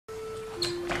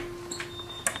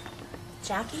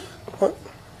Jackie? What?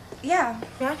 Yeah.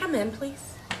 May I come in,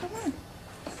 please? Come on.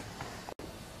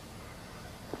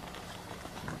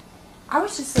 I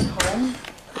was just at home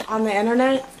on the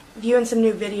internet viewing some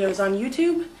new videos on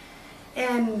YouTube,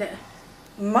 and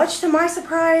much to my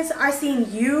surprise, I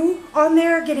seen you on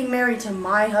there getting married to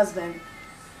my husband.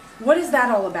 What is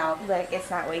that all about? Look, it's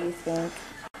not what you think.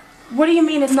 What do you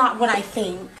mean it's not what I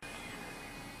think?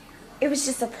 It was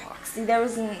just a proxy.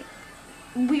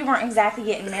 We weren't exactly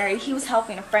getting married. He was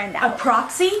helping a friend A out.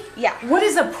 proxy? Yeah. What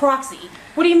is a proxy?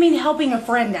 What do you mean helping a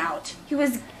friend out? He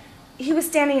was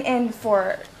standing in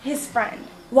for his friend.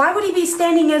 Why would he be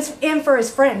standing in for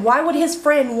his friend? Why would his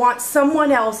friend want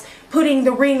someone else putting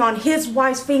the ring on his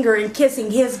wife's finger and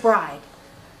kissing his bride?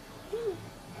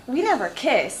 We never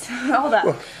kissed. Hold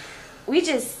up.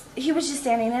 He was just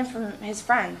standing in for his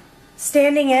friend.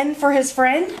 Standing in for his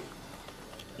friend?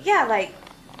 Yeah, like,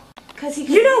 cause he.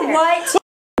 You know what?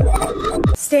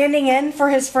 Standing in for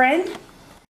his friend?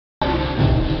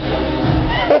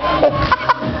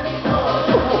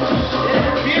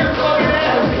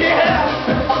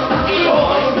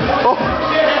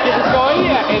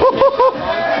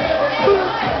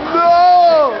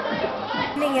 No!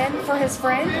 Standing in for his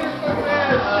friend?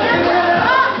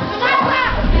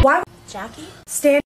 Why? Jackie? Stand